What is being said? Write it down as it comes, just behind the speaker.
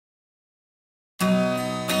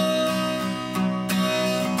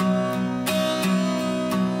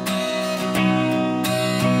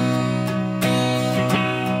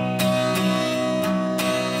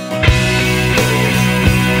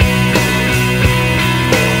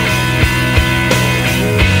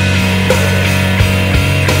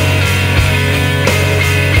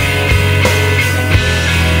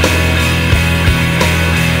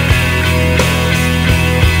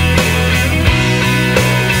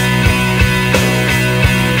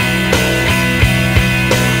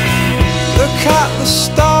the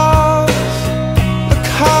stars, look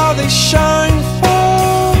how they shine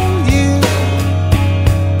for you,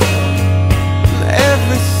 and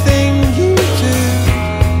everything you do.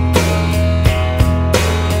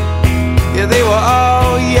 Yeah, they were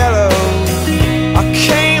all yellow. I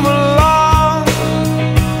came along,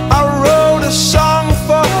 I wrote a song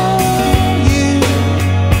for you,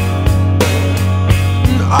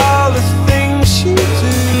 and all the things you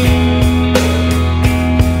do.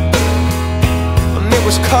 And it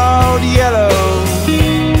was called Yellow.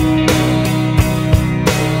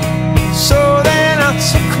 So then I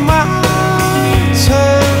took my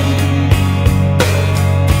turn.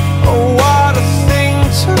 Oh, what a thing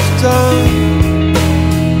to have done.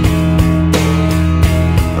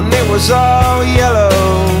 And it was all yellow.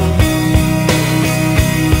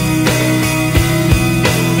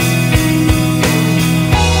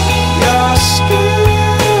 Your skin,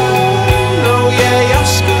 oh yeah, your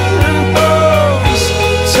skin and bones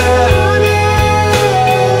turn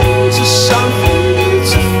into something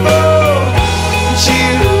beautiful. And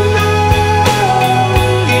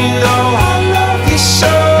you know I love you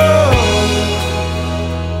so.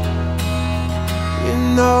 You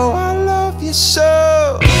know I love you so.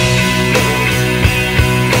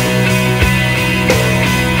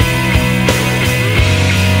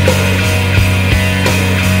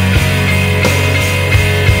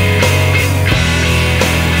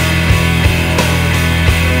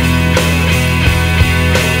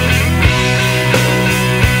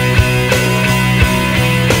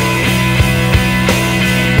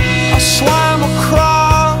 I swam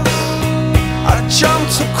across, I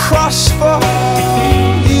jumped across for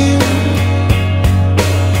you.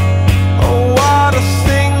 Oh, what a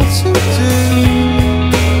thing to do.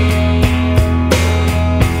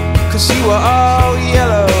 'Cause you were all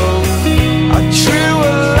yellow. I drew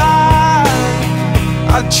a line,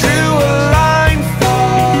 I drew a line for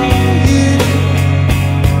you.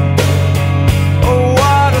 Oh,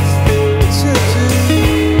 what a thing to do.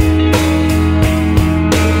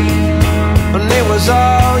 And it was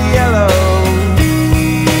all yellow.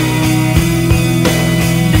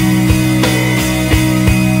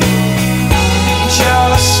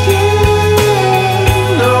 Your skin,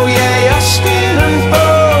 oh yeah, your skin and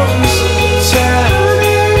bones turn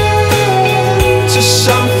into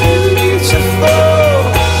something beautiful.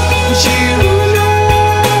 And you know,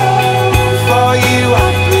 for you I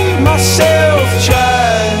bleed myself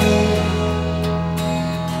dry.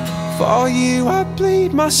 For you I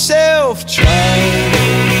bleed myself dry.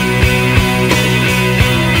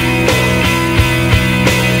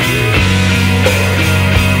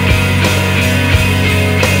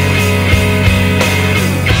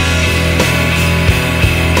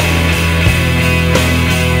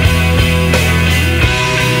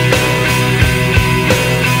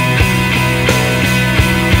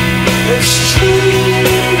 It's true.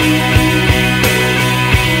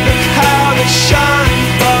 Look how they shine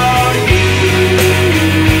for you.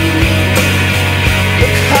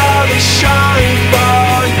 Look how they shine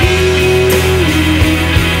for you.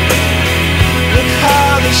 Look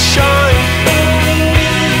how they shine for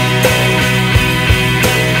you.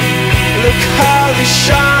 Look how they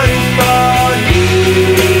shine for you.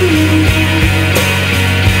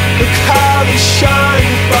 Look how they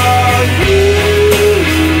shine for you.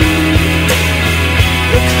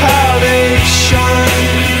 Look how they shine.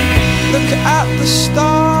 Look at the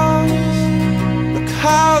stars. Look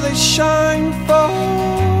how they shine for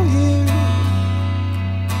you,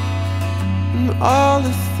 and all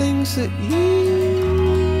the things that you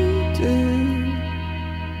do.